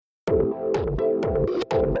Welcome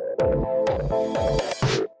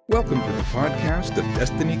to the podcast of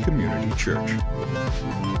Destiny Community Church.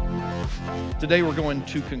 Today we're going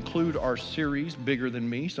to conclude our series, Bigger Than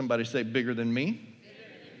Me. Somebody say, Bigger Than Me.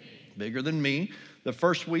 Bigger Than Me. The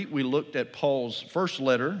first week we looked at Paul's first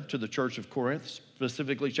letter to the church of Corinth,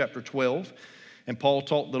 specifically chapter 12. And Paul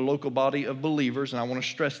taught the local body of believers, and I want to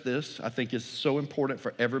stress this. I think it's so important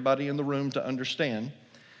for everybody in the room to understand.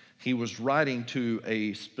 He was writing to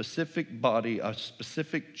a specific body, a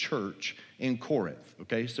specific church in Corinth,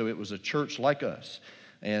 okay? So it was a church like us.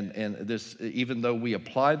 And this, even though we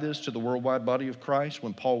apply this to the worldwide body of Christ,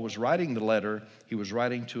 when Paul was writing the letter, he was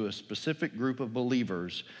writing to a specific group of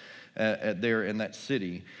believers there in that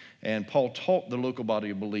city. And Paul taught the local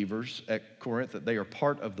body of believers at Corinth that they are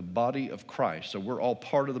part of the body of Christ. So we're all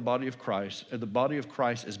part of the body of Christ. The body of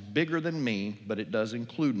Christ is bigger than me, but it does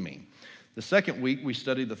include me. The second week, we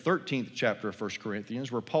studied the 13th chapter of 1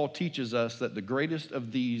 Corinthians, where Paul teaches us that the greatest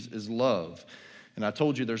of these is love. And I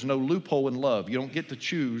told you there's no loophole in love. You don't get to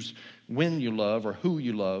choose when you love or who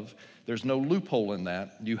you love. There's no loophole in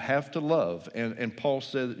that. You have to love. And Paul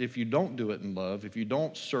said that if you don't do it in love, if you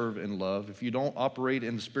don't serve in love, if you don't operate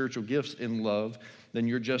in the spiritual gifts in love, then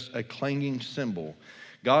you're just a clanging cymbal.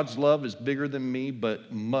 God's love is bigger than me,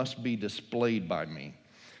 but must be displayed by me.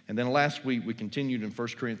 And then last week, we continued in 1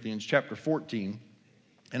 Corinthians chapter 14.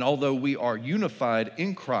 And although we are unified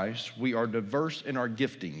in Christ, we are diverse in our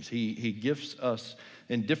giftings. He gifts us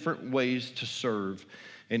in different ways to serve.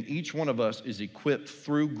 And each one of us is equipped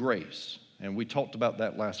through grace. And we talked about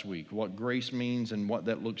that last week, what grace means and what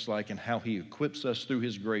that looks like and how he equips us through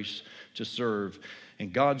his grace to serve.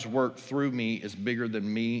 And God's work through me is bigger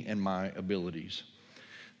than me and my abilities.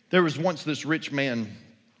 There was once this rich man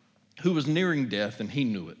who was nearing death, and he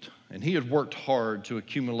knew it. And he had worked hard to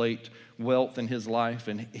accumulate wealth in his life,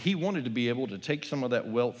 and he wanted to be able to take some of that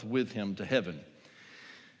wealth with him to heaven.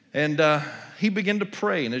 And he began to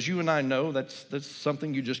pray, and as you and I know, that's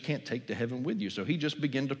something you just can't take to heaven with you. So he just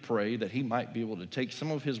began to pray that he might be able to take some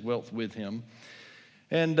of his wealth with him.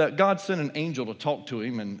 And God sent an angel to talk to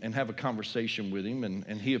him and have a conversation with him,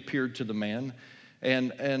 and he appeared to the man.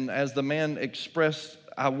 And as the man expressed,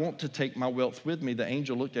 I want to take my wealth with me, the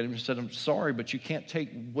angel looked at him and said, I'm sorry, but you can't take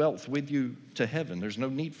wealth with you to heaven. There's no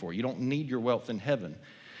need for it. You don't need your wealth in heaven.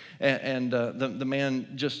 And the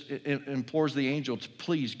man just implores the angel to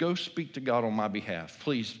please go speak to God on my behalf.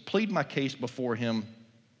 Please plead my case before him.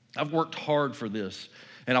 I've worked hard for this,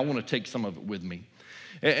 and I want to take some of it with me.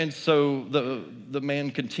 And so the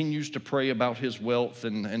man continues to pray about his wealth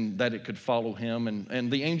and that it could follow him.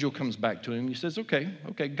 And the angel comes back to him. He says, okay,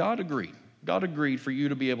 God agreed. God agreed for you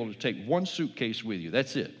to be able to take one suitcase with you.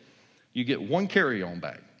 That's it. You get one carry-on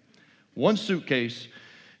bag, one suitcase.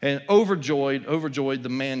 And overjoyed, the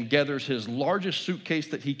man gathers his largest suitcase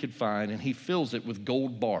that he could find, and he fills it with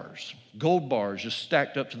gold bars. Gold bars just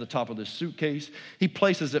stacked up to the top of this suitcase. He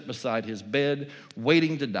places it beside his bed,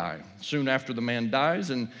 waiting to die. Soon after the man dies,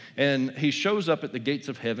 and he shows up at the gates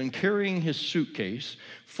of heaven carrying his suitcase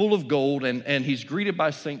full of gold, and he's greeted by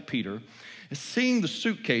St. Peter. Seeing the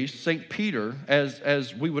suitcase, St. Peter,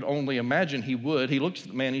 as we would only imagine he would, he looks at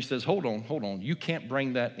the man and he says, hold on, you can't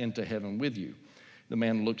bring that into heaven with you. The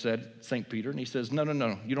man looks at St. Peter and he says, no,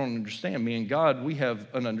 you don't understand. Me and God, we have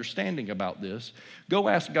an understanding about this. Go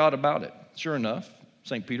ask God about it. Sure enough,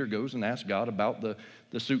 St. Peter goes and asks God about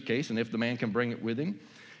the suitcase and if the man can bring it with him.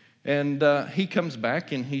 And he comes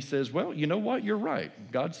back and he says, well, you know what? You're right.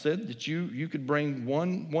 God said that you could bring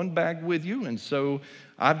one bag with you. And so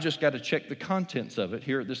I've just got to check the contents of it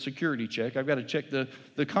here at the security check. I've got to check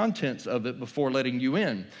the contents of it before letting you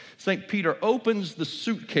in. St. Peter opens the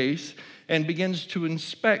suitcase and begins to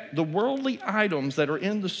inspect the worldly items that are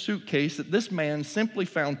in the suitcase that this man simply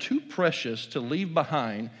found too precious to leave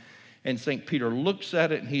behind. And St. Peter looks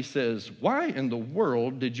at it and he says, why in the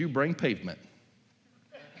world did you bring pavement?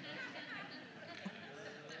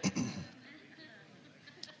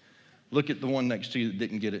 Look at the one next to you that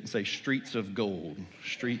didn't get it and say, streets of gold,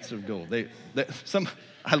 streets of gold.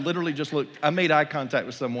 I literally just looked, I made eye contact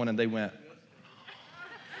with someone and they went,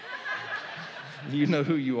 you know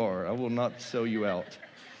who you are. I will not sell you out.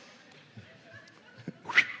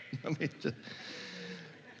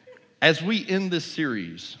 As we end this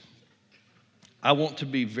series, I want to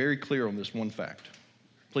be very clear on this one fact.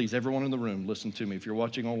 Please, everyone in the room, listen to me. If you're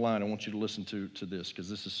watching online, I want you to listen to this because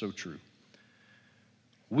this is so true.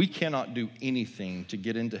 We cannot do anything to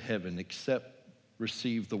get into heaven except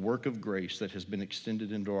receive the work of grace that has been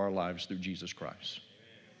extended into our lives through Jesus Christ.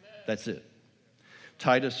 That's it.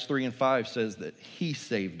 Titus 3:5 says that he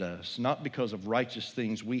saved us, not because of righteous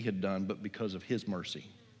things we had done, but because of his mercy.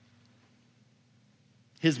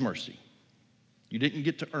 His mercy. You didn't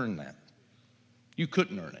get to earn that. You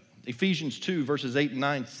couldn't earn it. Ephesians 2, verses 8 and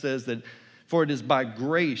 9 says that, "For it is by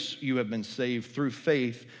grace you have been saved through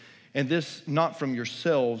faith, and this not from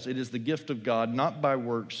yourselves, it is the gift of God, not by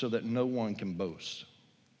works, so that no one can boast."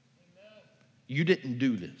 Amen. You didn't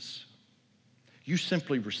do this. You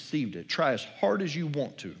simply received it. Try as hard as you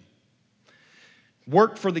want to.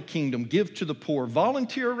 Work for the kingdom, give to the poor,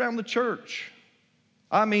 volunteer around the church.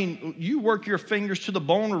 I mean, you work your fingers to the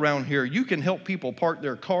bone around here. You can help people park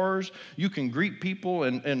their cars. You can greet people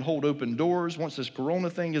and hold open doors. Once this corona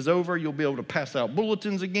thing is over, you'll be able to pass out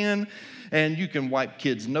bulletins again. And you can wipe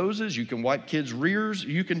kids' noses. You can wipe kids' rears.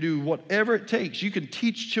 You can do whatever it takes. You can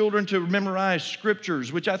teach children to memorize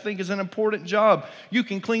scriptures, which I think is an important job. You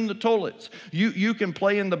can clean the toilets. You can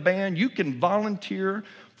play in the band. You can volunteer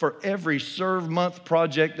for every Serve Month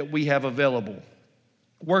project that we have available.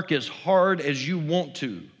 Work as hard as you want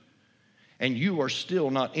to, and you are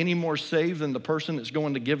still not any more saved than the person that's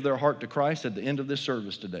going to give their heart to Christ at the end of this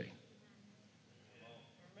service today.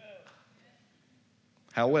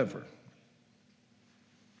 However,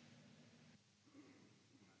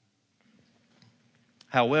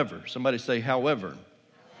 somebody say, however.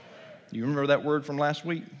 You remember that word from last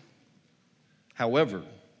week? However,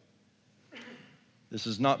 this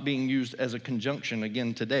is not being used as a conjunction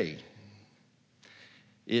again today.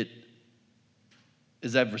 It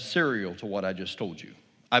is adversarial to what I just told you.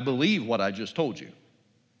 I believe what I just told you.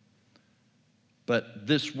 But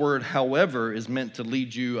this word, however, is meant to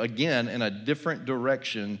lead you again in a different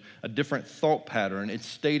direction, a different thought pattern. It's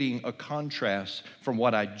stating a contrast from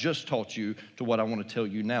what I just taught you to what I want to tell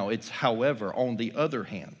you now. It's however, on the other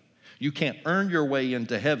hand. You can't earn your way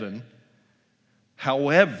into heaven.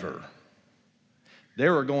 However,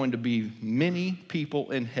 there are going to be many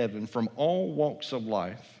people in heaven from all walks of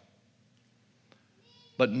life,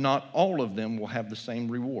 but not all of them will have the same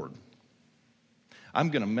reward. I'm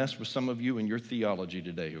going to mess with some of you in your theology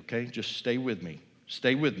today, okay? Just stay with me.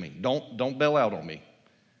 Stay with me. Don't bail out on me.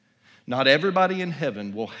 Not everybody in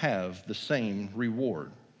heaven will have the same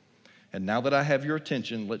reward. And now that I have your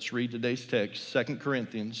attention, let's read today's text, 2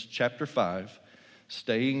 Corinthians chapter 5,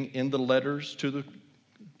 staying in the letters to the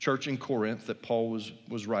church in Corinth that Paul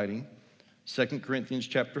was writing. 2 Corinthians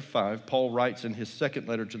chapter 5, Paul writes in his second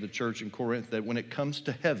letter to the church in Corinth that when it comes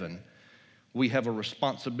to heaven, we have a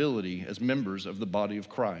responsibility as members of the body of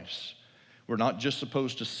Christ. We're not just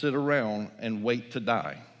supposed to sit around and wait to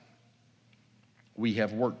die. We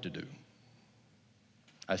have work to do.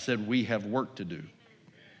 I said we have work to do.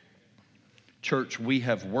 Church, we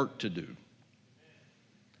have work to do.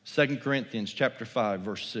 2 Corinthians chapter 5,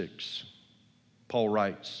 verse 6. Paul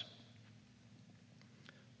writes,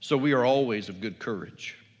 "So we are always of good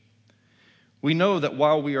courage. We know that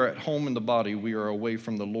while we are at home in the body, we are away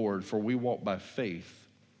from the Lord, for we walk by faith,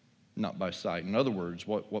 not by sight." In other words,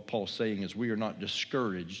 what Paul's saying is we are not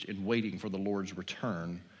discouraged in waiting for the Lord's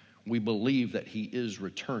return. We believe that he is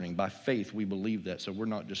returning. By faith, we believe that, so we're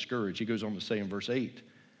not discouraged. He goes on to say in verse 8,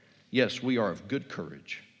 "Yes, we are of good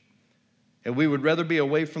courage. And we would rather be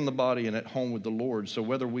away from the body and at home with the Lord. So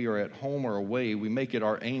whether we are at home or away, we make it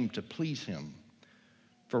our aim to please him.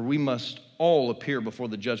 For we must all appear before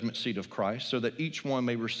the judgment seat of Christ, so that each one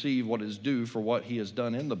may receive what is due for what he has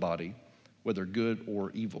done in the body, whether good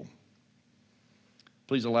or evil."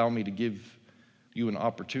 Please allow me to give you an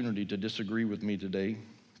opportunity to disagree with me today,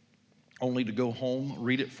 only to go home,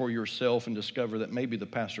 read it for yourself, and discover that maybe the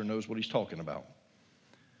pastor knows what he's talking about.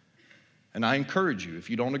 And I encourage you, if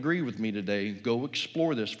you don't agree with me today, go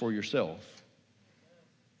explore this for yourself.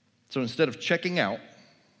 So instead of checking out,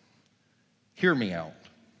 hear me out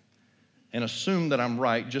and assume that I'm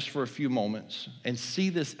right just for a few moments and see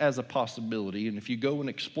this as a possibility. And if you go and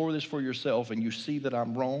explore this for yourself and you see that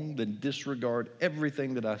I'm wrong, then disregard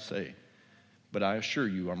everything that I say. But I assure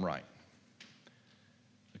you I'm right.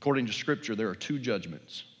 According to Scripture, there are two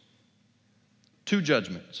judgments. Two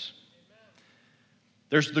judgments.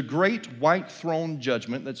 There's the great white throne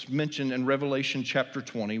judgment that's mentioned in Revelation chapter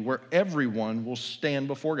 20, where everyone will stand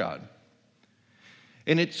before God.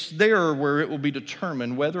 And it's there where it will be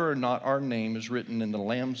determined whether or not our name is written in the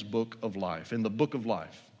Lamb's book of life, in the book of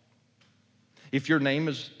life. If your name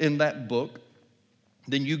is in that book,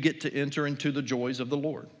 then you get to enter into the joys of the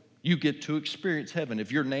Lord. You get to experience heaven.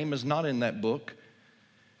 If your name is not in that book,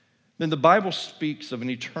 then the Bible speaks of an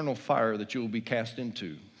eternal fire that you will be cast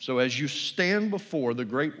into. So as you stand before the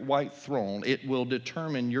great white throne, it will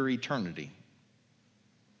determine your eternity.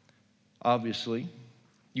 Obviously,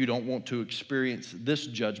 you don't want to experience this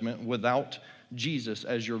judgment without Jesus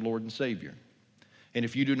as your Lord and Savior. And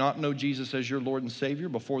if you do not know Jesus as your Lord and Savior,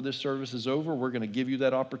 before this service is over, we're going to give you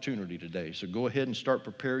that opportunity today. So go ahead and start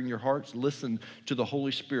preparing your hearts. Listen to the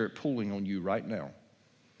Holy Spirit pulling on you right now.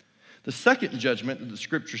 The second judgment that the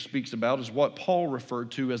Scripture speaks about is what Paul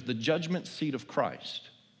referred to as the judgment seat of Christ.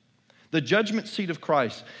 The judgment seat of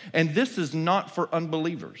Christ. And this is not for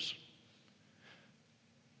unbelievers.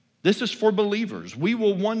 This is for believers. We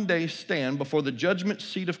will one day stand before the judgment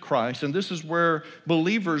seat of Christ, and this is where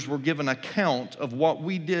believers were given account of what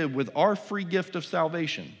we did with our free gift of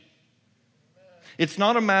salvation. It's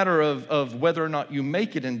not a matter of whether or not you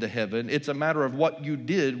make it into heaven. It's a matter of what you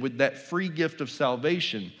did with that free gift of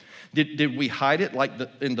salvation. Did we hide it like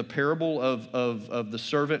in the parable of the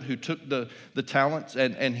servant who took the talents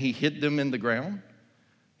and he hid them in the ground?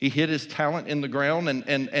 He hid his talent in the ground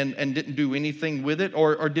and didn't do anything with it?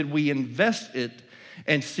 Or did we invest it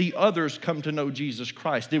and see others come to know Jesus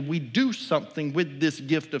Christ? Did we do something with this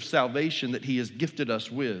gift of salvation that he has gifted us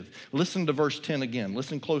with? Listen to verse 10 again.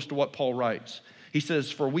 Listen close to what Paul writes. He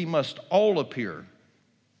says, for we must all appear.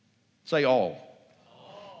 Say all.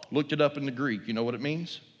 Looked it up in the Greek. You know what it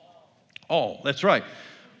means? All. That's right.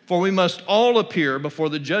 For we must all appear before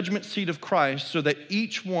the judgment seat of Christ so that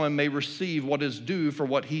each one may receive what is due for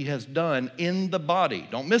what he has done in the body.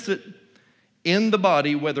 Don't miss it. In the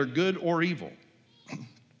body, whether good or evil.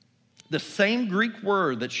 The same Greek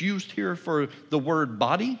word that's used here for the word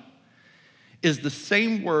body is the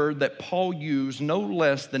same word that Paul used no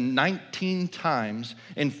less than 19 times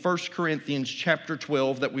in 1 Corinthians chapter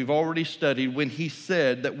 12 that we've already studied when he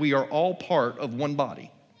said that we are all part of one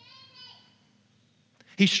body.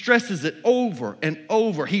 He stresses it over and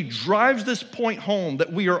over. He drives this point home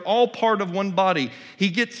that we are all part of one body. He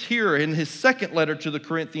gets here in his second letter to the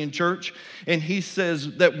Corinthian church, and he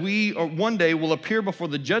says that we one day will appear before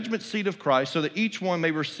the judgment seat of Christ so that each one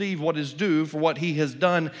may receive what is due for what he has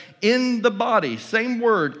done in the body. Same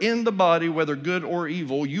word, in the body, whether good or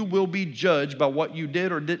evil. You will be judged by what you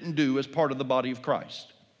did or didn't do as part of the body of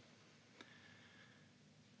Christ.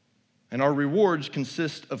 And our rewards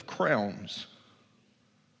consist of crowns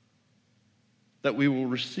that we will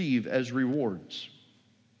receive as rewards.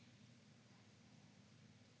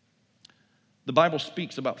 The Bible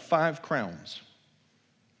speaks about 5 crowns.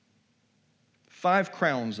 5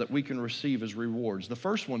 crowns that we can receive as rewards. The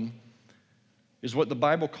first one is what the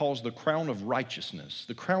Bible calls the crown of righteousness.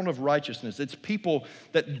 The crown of righteousness. It's people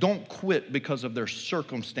that don't quit because of their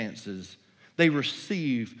circumstances. They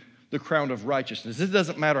receive the crown of righteousness. It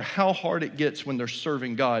doesn't matter how hard it gets when they're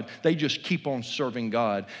serving God. They just keep on serving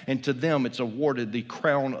God. And to them, it's awarded the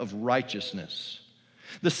crown of righteousness.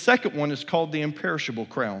 The second one is called the imperishable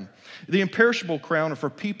crown. The imperishable crown are for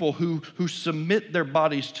people who submit their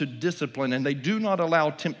bodies to discipline and they do not allow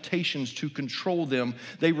temptations to control them.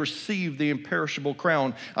 They receive the imperishable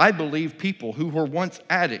crown. I believe people who were once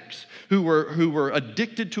addicts, who were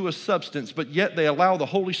addicted to a substance, but yet they allow the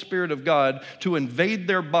Holy Spirit of God to invade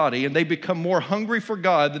their body and they become more hungry for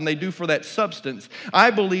God than they do for that substance.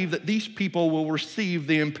 I believe that these people will receive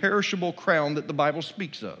the imperishable crown that the Bible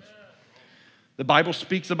speaks of. The Bible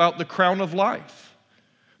speaks about the crown of life.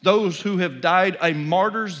 Those who have died a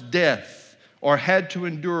martyr's death or had to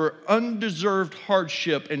endure undeserved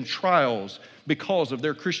hardship and trials because of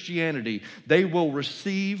their Christianity, they will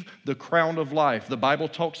receive the crown of life. The Bible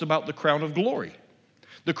talks about the crown of glory.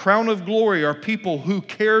 The crown of glory are people who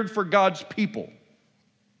cared for God's people.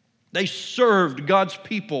 They served God's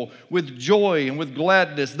people with joy and with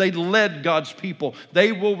gladness. They led God's people.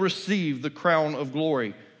 They will receive the crown of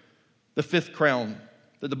glory. The fifth crown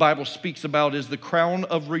that the Bible speaks about is the crown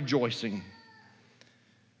of rejoicing.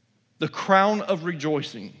 The crown of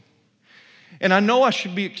rejoicing. And I know I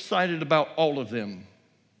should be excited about all of them.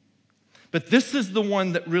 But this is the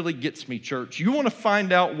one that really gets me, church. You want to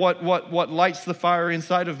find out what lights the fire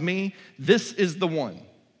inside of me? This is the one.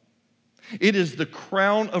 It is the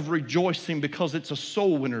crown of rejoicing because it's a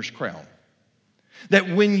soul winner's crown. That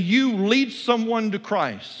when you lead someone to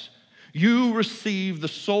Christ, you receive the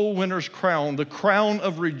soul winner's crown, the crown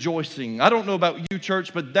of rejoicing. I don't know about you,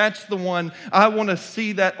 church, but that's the one. I want to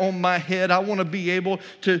see that on my head. I want to be able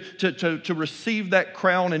to receive that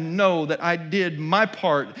crown and know that I did my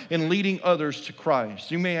part in leading others to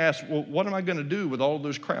Christ. You may ask, well, what am I going to do with all of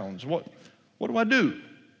those crowns? What do I do?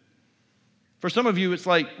 For some of you, it's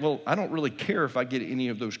like, well, I don't really care if I get any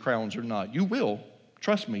of those crowns or not. You will.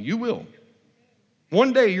 Trust me, you will.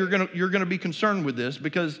 One day you're going to be concerned with this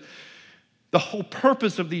because the whole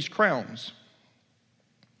purpose of these crowns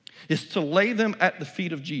is to lay them at the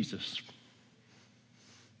feet of Jesus.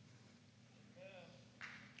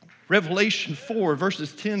 Revelation 4,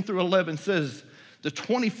 verses 10 through 11 says The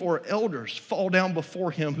 24 elders fall down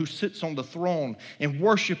before him who sits on the throne and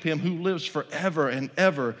worship him who lives forever and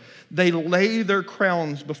ever. They lay their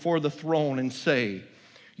crowns before the throne and say,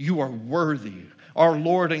 "You are worthy, our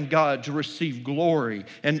Lord and God, to receive glory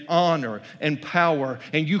and honor and power.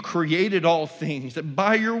 And you created all things, that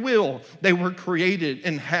by your will they were created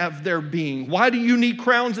and have their being." Why do you need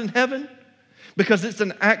crowns in heaven? Because it's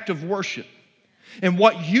an act of worship. And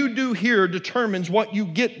what you do here determines what you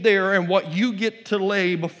get there and what you get to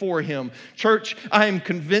lay before him. Church, I am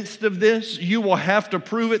convinced of this. You will have to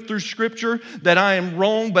prove it through Scripture that I am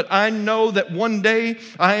wrong, but I know that one day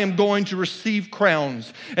I am going to receive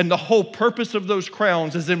crowns. And the whole purpose of those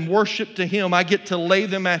crowns is in worship to him. I get to lay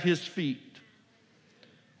them at his feet.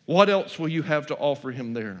 What else will you have to offer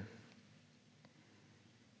him there?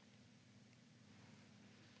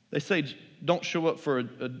 They say, don't show up for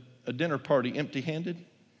a dinner party empty-handed.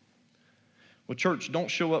 Well, church, don't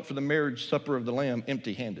show up for the marriage supper of the Lamb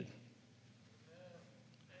empty-handed.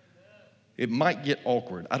 It might get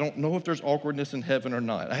awkward. I don't know if there's awkwardness in heaven or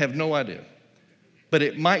not. I have no idea. But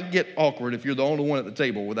it might get awkward if you're the only one at the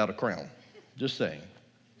table without a crown. Just saying.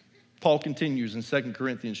 Paul continues in 2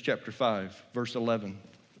 Corinthians chapter 5, verse 11.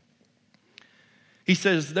 He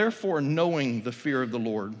says, "Therefore, knowing the fear of the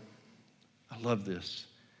Lord," I love this,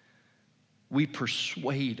 "we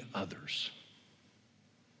persuade others."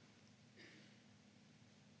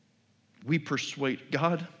 We persuade.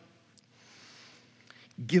 God,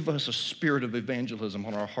 give us a spirit of evangelism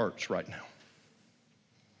on our hearts right now.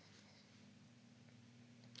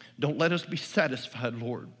 Don't let us be satisfied,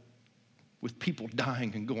 Lord, with people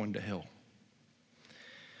dying and going to hell.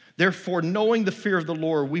 Therefore, knowing the fear of the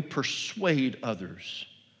Lord, we persuade others.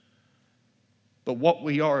 But what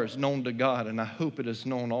we are is known to God, and I hope it is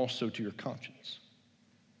known also to your conscience.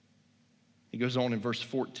 He goes on in verse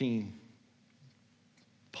 14.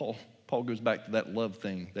 Paul goes back to that love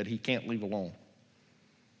thing that he can't leave alone.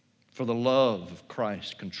 For the love of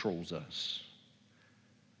Christ controls us.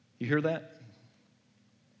 You hear that?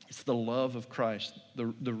 It's the love of Christ.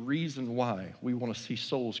 The reason why we want to see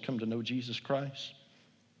souls come to know Jesus Christ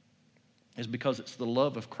is because it's the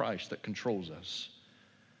love of Christ that controls us.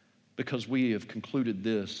 Because we have concluded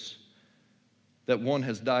this, that one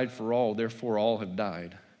has died for all, therefore all have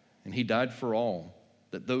died. And he died for all,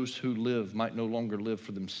 that those who live might no longer live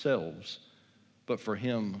for themselves, but for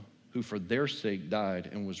him who for their sake died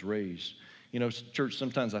and was raised. You know, church,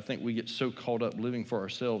 sometimes I think we get so caught up living for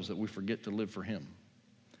ourselves that we forget to live for him.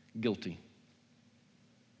 Guilty.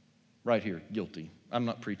 Right here, guilty. I'm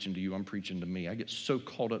not preaching to you, I'm preaching to me. I get so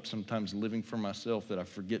caught up sometimes living for myself that I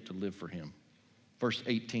forget to live for him. Verse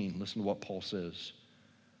 18, listen to what Paul says.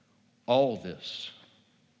 All this,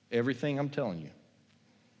 everything I'm telling you,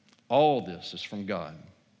 all this is from God,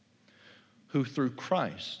 who through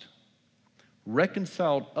Christ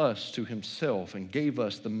reconciled us to himself and gave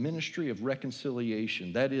us the ministry of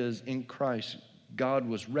reconciliation. That is, in Christ, God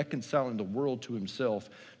was reconciling the world to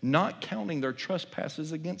himself, not counting their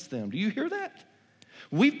trespasses against them. Do you hear that?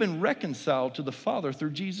 We've been reconciled to the Father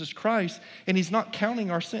through Jesus Christ, and he's not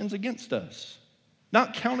counting our sins against us.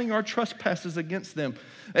 Not counting our trespasses against them,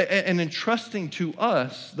 and entrusting to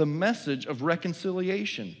us the message of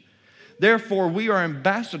reconciliation. Therefore, we are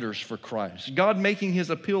ambassadors for Christ. God making his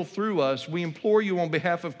appeal through us, we implore you on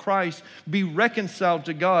behalf of Christ, be reconciled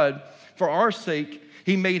to God. For our sake,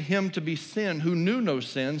 he made him to be sin who knew no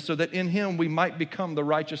sin, so that in him we might become the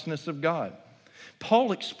righteousness of God.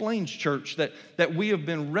 Paul explains, church, that we have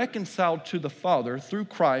been reconciled to the Father through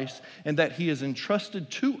Christ, and that he has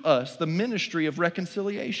entrusted to us the ministry of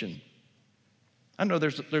reconciliation. I know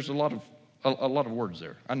there's a lot of words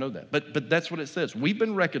there. I know that. But that's what it says. We've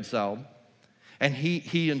been reconciled, and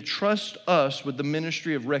he entrusts us with the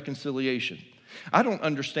ministry of reconciliation. I don't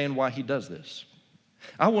understand why he does this.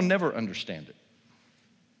 I will never understand it.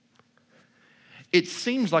 It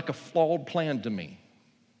seems like a flawed plan to me.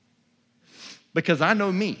 Because I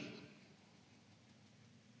know me.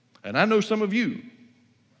 And I know some of you.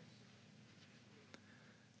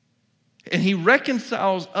 And he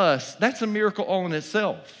reconciles us. That's a miracle all in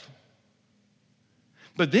itself.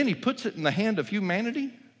 But then he puts it in the hand of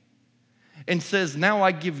humanity and says, now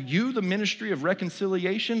I give you the ministry of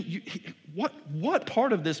reconciliation. What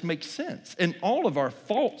part of this makes sense? In all of our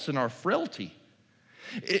faults and our frailty,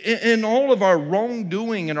 in all of our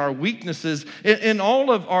wrongdoing and our weaknesses, in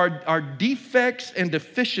all of our defects and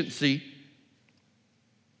deficiency,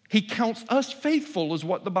 he counts us faithful, is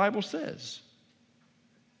what the Bible says.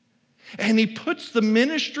 And he puts the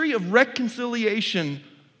ministry of reconciliation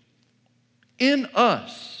in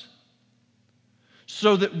us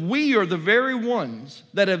so that we are the very ones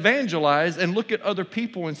that evangelize and look at other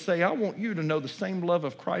people and say, I want you to know the same love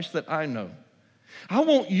of Christ that I know. I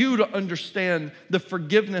want you to understand the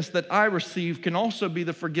forgiveness that I receive can also be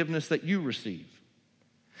the forgiveness that you receive.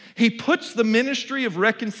 He puts the ministry of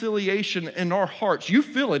reconciliation in our hearts. You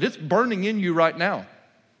feel it. It's burning in you right now.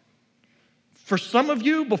 For some of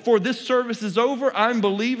you, before this service is over, I'm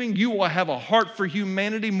believing you will have a heart for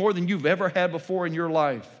humanity more than you've ever had before in your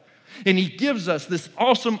life. And He gives us this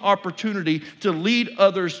awesome opportunity to lead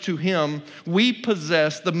others to Him. We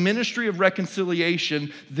possess the ministry of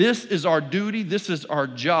reconciliation. This is our duty. This is our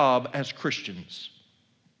job as Christians.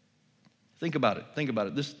 Think about it. Think about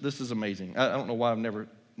it. This is amazing. I don't know why I've never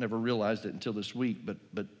realized it until this week,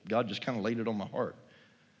 but God just kind of laid it on my heart.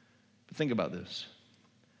 But think about this.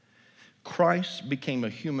 Christ became a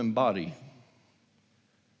human body.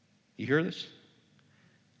 You hear this?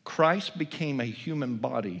 Christ became a human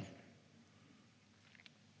body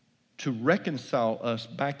to reconcile us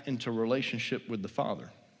back into relationship with the Father.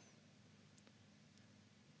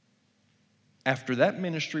 After that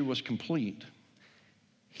ministry was complete,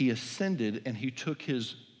 He ascended and He took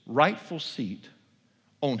His rightful seat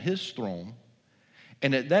on His throne,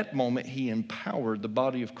 and at that moment He empowered the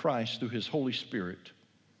body of Christ through His Holy Spirit.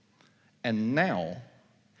 And now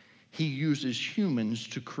He uses humans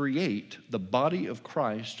to create the body of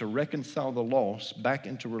Christ to reconcile the lost back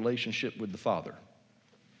into relationship with the Father.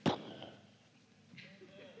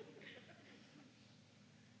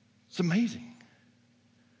 It's amazing.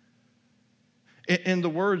 In the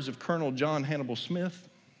words of Colonel John Hannibal Smith,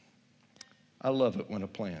 I love it when a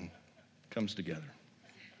plan comes together.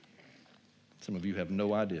 Some of you have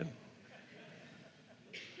no idea.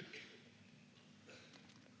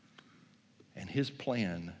 And His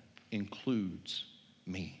plan includes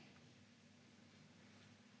me.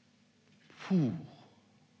 Whew.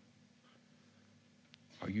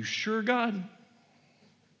 Are you sure, God?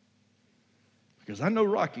 Because I know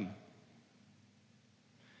Rocky.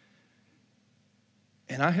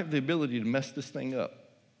 And I have the ability to mess this thing up.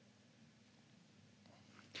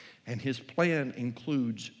 And His plan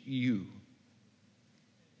includes you.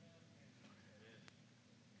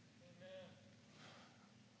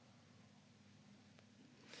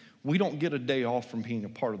 We don't get a day off from being a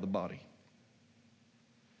part of the body.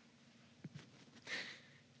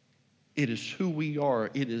 It is who we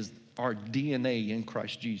are. It is our DNA in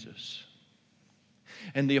Christ Jesus.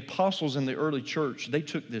 And the apostles in the early church, they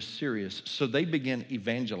took this serious, so they began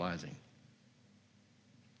evangelizing.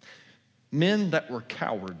 Men that were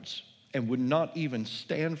cowards and would not even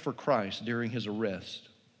stand for Christ during His arrest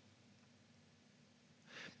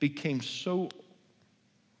became so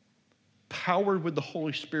powered with the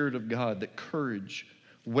Holy Spirit of God that courage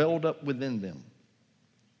welled up within them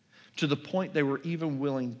to the point they were even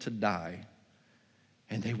willing to die,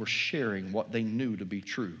 and they were sharing what they knew to be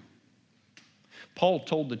true. Paul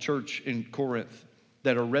told the church in Corinth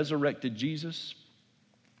that a resurrected Jesus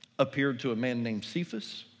appeared to a man named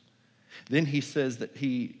Cephas. Then he says that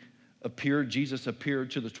Jesus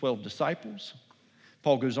appeared to the 12 disciples.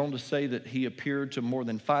 Paul goes on to say that He appeared to more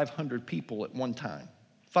than 500 people at one time.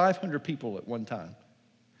 500 people at one time.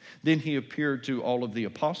 Then He appeared to all of the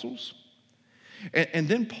apostles. And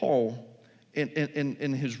then Paul,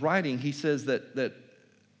 in his writing, he says that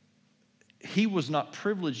he was not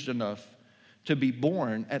privileged enough to be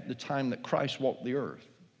born at the time that Christ walked the earth.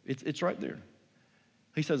 It's right there.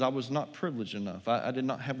 He says, I was not privileged enough. I did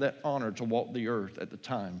not have that honor to walk the earth at the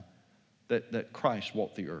time that Christ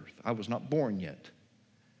walked the earth. I was not born yet.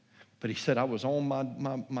 But he said, I was on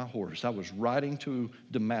my horse. I was riding to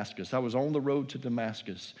Damascus. I was on the road to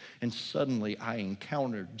Damascus. And suddenly I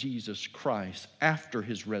encountered Jesus Christ after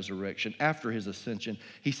His resurrection, after His ascension.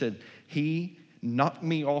 He said, He knocked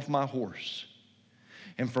me off my horse.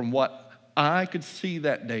 And from what I could see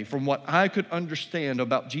that day, from what I could understand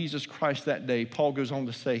about Jesus Christ that day, Paul goes on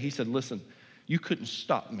to say, he said, listen, you couldn't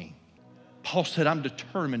stop me. Paul said, I'm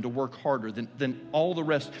determined to work harder than all the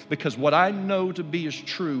rest because what I know to be is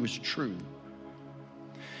true is true.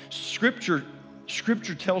 Scripture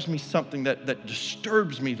tells me something that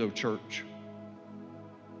disturbs me, though, church.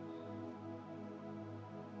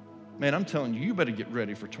 Man, I'm telling you, you better get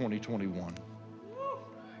ready for 2021.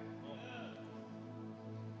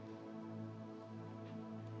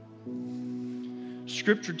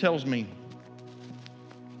 Scripture tells me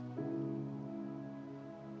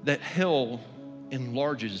that hell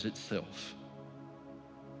enlarges itself.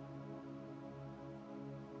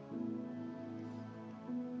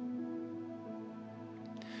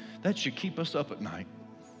 That should keep us up at night.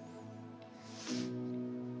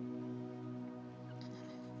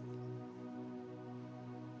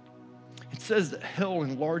 It says that hell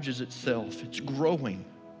enlarges itself, it's growing,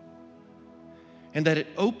 and that it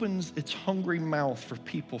opens its hungry mouth for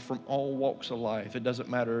people from all walks of life. It doesn't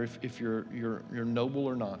matter if you're noble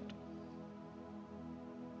or not.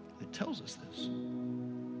 It tells us this.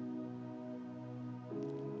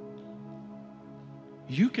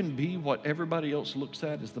 You can be what everybody else looks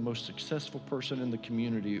at as the most successful person in the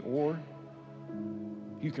community, or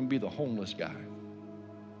you can be the homeless guy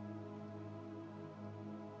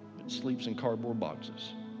that sleeps in cardboard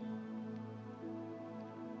boxes.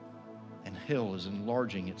 And hell is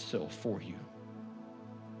enlarging itself for you.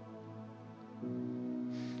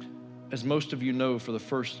 As most of you know, for the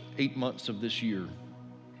first 8 months of this year,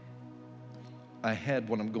 I had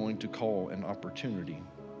what I'm going to call an opportunity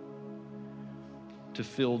to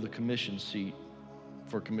fill the commission seat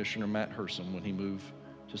for Commissioner Matt Hersom when he moved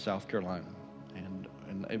to South Carolina.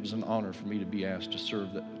 And it was an honor for me to be asked to serve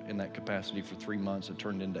in that capacity for 3 months. It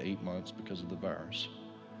turned into 8 months because of the virus.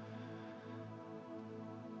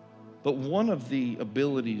 But one of the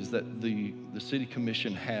abilities that the City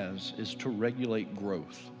Commission has is to regulate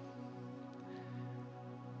growth.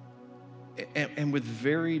 And with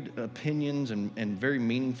varied opinions and very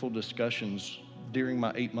meaningful discussions during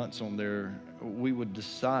my 8 months on there, we would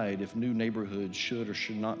decide if new neighborhoods should or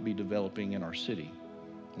should not be developing in our city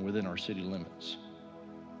and within our city limits.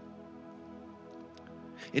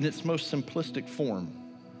 In its most simplistic form,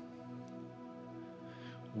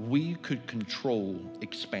 we could control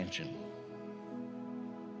expansion.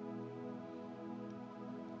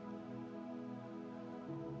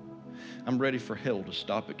 I'm ready for hell to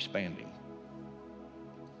stop expanding.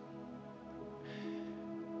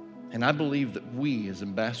 And I believe that we, as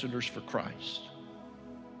ambassadors for Christ,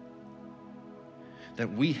 that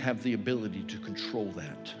we have the ability to control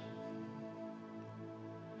that.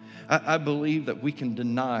 I believe that we can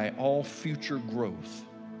deny all future growth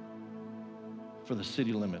for the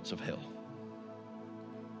city limits of hell.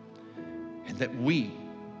 And that we,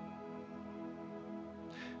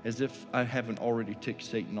 as if I haven't already ticked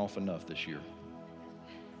Satan off enough this year,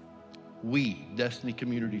 we, Destiny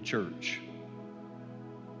Community Church,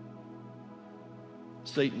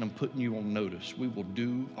 Satan, I'm putting you on notice. We will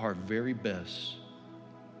do our very best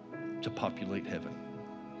to populate heaven.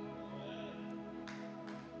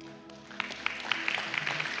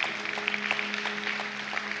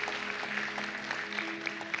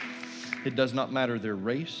 It does not matter their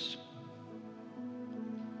race,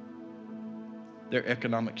 their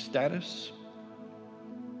economic status,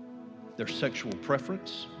 their sexual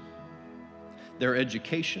preference, their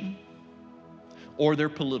education, or their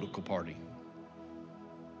political party.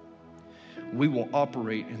 We will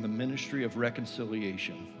operate in the ministry of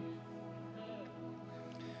reconciliation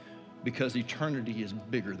because eternity is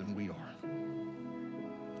bigger than we are.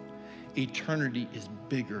 Eternity is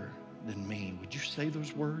bigger than me. Would you say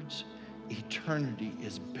those words? Eternity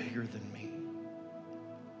is bigger than me.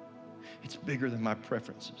 It's bigger than my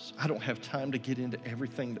preferences. I don't have time to get into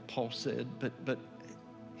everything that Paul said, but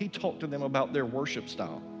he talked to them about their worship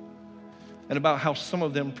style and about how some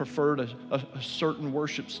of them preferred a certain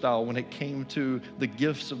worship style when it came to the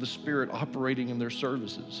gifts of the Spirit operating in their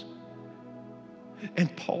services.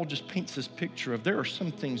 And Paul just paints this picture of there are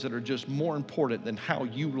some things that are just more important than how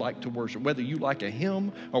you like to worship, whether you like a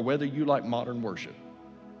hymn or whether you like modern worship.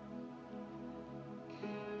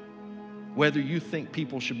 Whether you think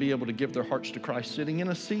people should be able to give their hearts to Christ sitting in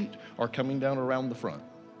a seat or coming down around the front.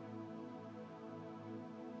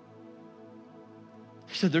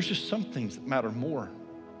 He said there's just some things that matter more.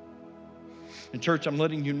 And church, I'm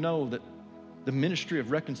letting you know that the ministry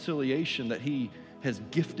of reconciliation that he has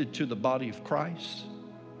gifted to the body of Christ,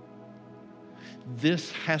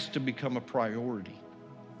 this has to become a priority.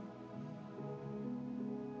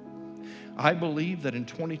 I believe that in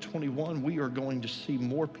 2021, we are going to see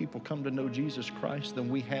more people come to know Jesus Christ than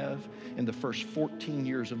we have in the first 14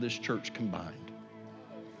 years of this church combined.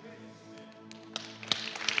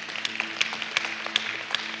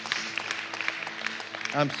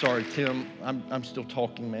 I'm sorry, Tim. I'm still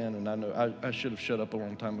talking, man, and I know I should have shut up a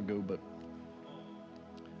long time ago, but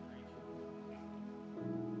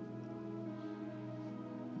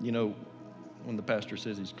you know, when the pastor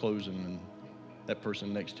says he's closing and that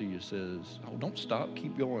person next to you says, "Oh, don't stop,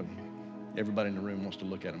 keep going," everybody in the room wants to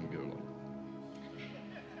look at him and go like,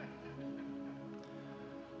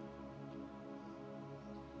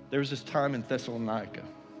 there was this time in Thessalonica.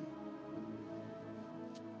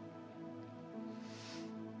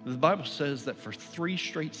 The Bible says that for 3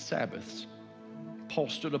 straight Sabbaths, Paul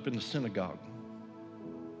stood up in the synagogue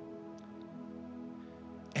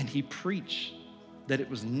and he preached that it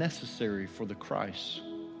was necessary for the Christ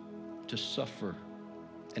to suffer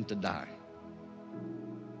and to die.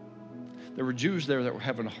 There were Jews there that were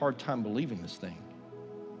having a hard time believing this thing.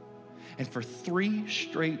 And for 3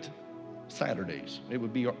 straight Saturdays, it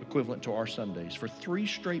would be equivalent to our Sundays, for 3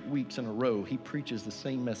 straight weeks in a row, he preaches the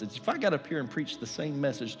same message. If I got up here and preached the same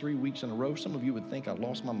message 3 weeks in a row, some of you would think I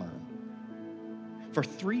lost my mind. For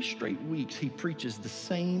 3 straight weeks, he preaches the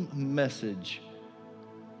same message,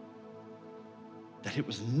 that it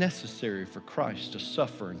was necessary for Christ to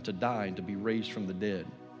suffer and to die and to be raised from the dead.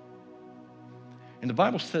 And the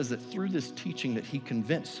Bible says that through this teaching that he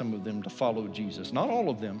convinced some of them to follow Jesus. Not all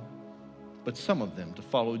of them, but some of them to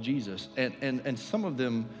follow Jesus. And some of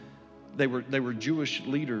them, they were Jewish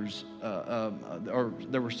leaders, or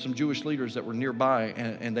there were some Jewish leaders that were nearby,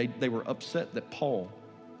 and they were upset that Paul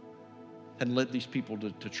had led these people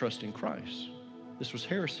to trust in Christ. This was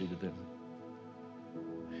heresy to them.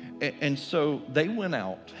 And so they went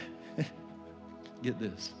out, get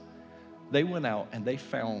this, they went out and they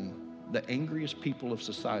found the angriest people of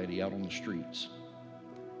society out on the streets,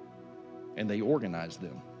 and they organized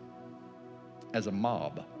them as a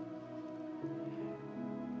mob.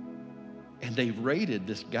 And they raided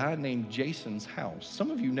this guy named Jason's house.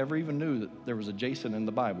 Some of you never even knew that there was a Jason in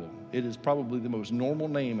the Bible. It is probably the most normal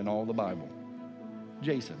name in all the Bible.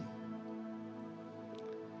 Jason.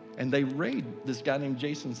 And they raid this guy named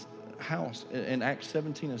Jason's house. In Acts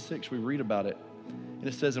 17:6, we read about it. And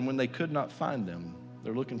it says, and when they could not find them,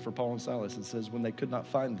 they're looking for Paul and Silas. It says, when they could not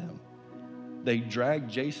find them, they dragged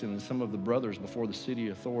Jason and some of the brothers before the city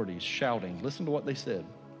authorities, shouting. Listen to what they said.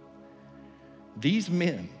 These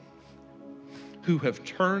men who have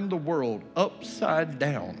turned the world upside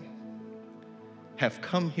down have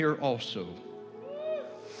come here also.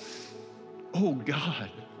 Oh God,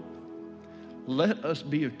 let us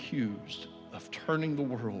be accused of turning the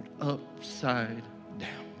world upside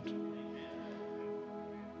down.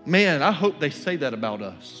 Man, I hope they say that about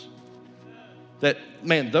us. That,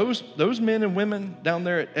 man, those men and women down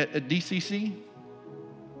there at DCC,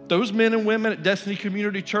 those men and women at Destiny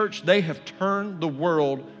Community Church, they have turned the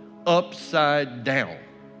world upside down.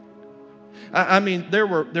 I mean, there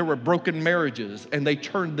were broken marriages, and they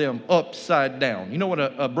turned them upside down. You know what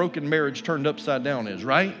a broken marriage turned upside down is,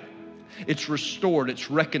 right? It's restored, it's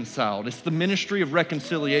reconciled. It's the ministry of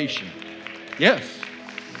reconciliation. Yes.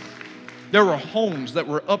 There were homes that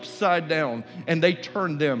were upside down, and they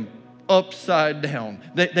turned them upside down.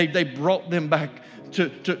 They brought them back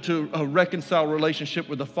to a reconciled relationship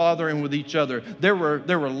with the Father and with each other. There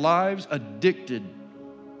were lives addicted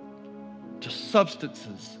to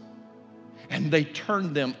substances, and they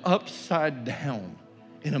turned them upside down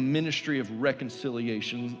in a ministry of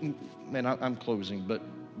reconciliation. Man, I'm closing,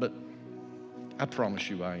 but I promise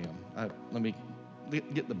you I am. Let me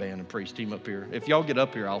get the band and praise team up here. If y'all get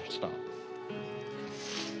up here, I'll stop.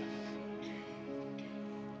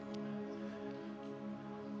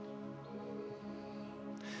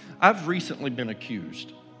 I've recently been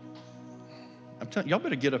accused. I'm telling y'all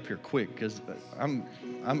better get up here quick, because I'm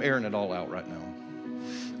airing it all out right now.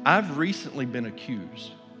 I've recently been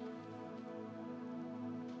accused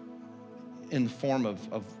in the form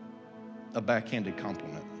of a backhanded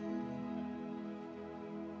compliment.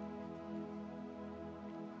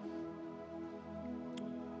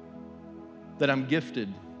 That I'm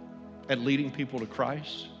gifted at leading people to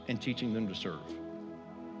Christ and teaching them to serve.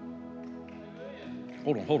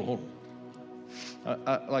 Hold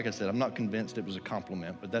on. Like I said, I'm not convinced it was a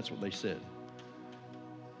compliment, but that's what they said.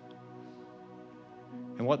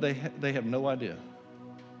 And what they have no idea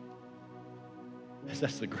is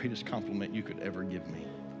that's the greatest compliment you could ever give me.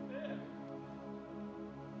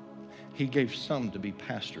 He gave some to be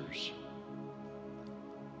pastors,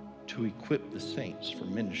 to equip the saints for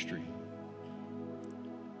ministry.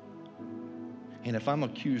 And if I'm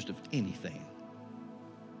accused of anything,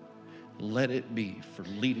 let it be for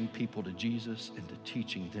leading people to Jesus and to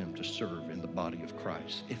teaching them to serve in the body of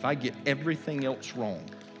Christ. If I get everything else wrong,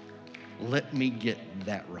 let me get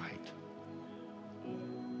that right.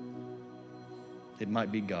 It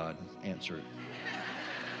might be God. Answer it.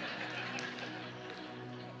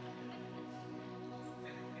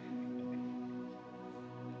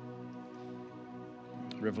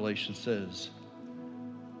 Revelation says,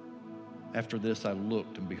 after this I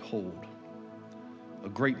looked, and behold, a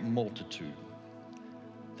great multitude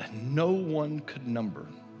that no one could number,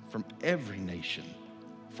 from every nation,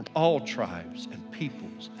 from all tribes and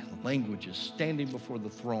peoples and languages, standing before the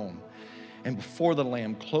throne and before the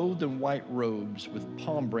Lamb, clothed in white robes with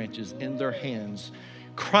palm branches in their hands,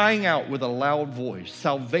 crying out with a loud voice,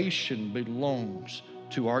 salvation belongs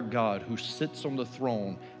to our God who sits on the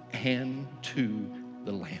throne and to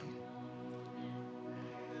the Lamb.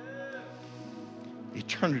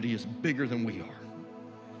 Eternity is bigger than we are.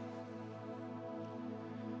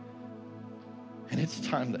 And it's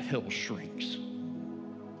time that hell shrinks.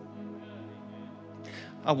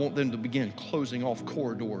 I want them to begin closing off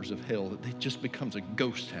corridors of hell, that it just becomes a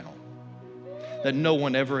ghost town, that no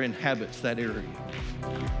one ever inhabits that area.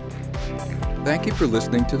 Thank you for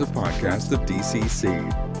listening to the podcast of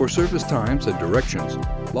DCC. For service times and directions,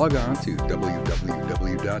 log on to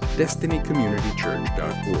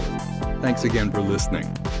www.destinycommunitychurch.org. Thanks again for listening.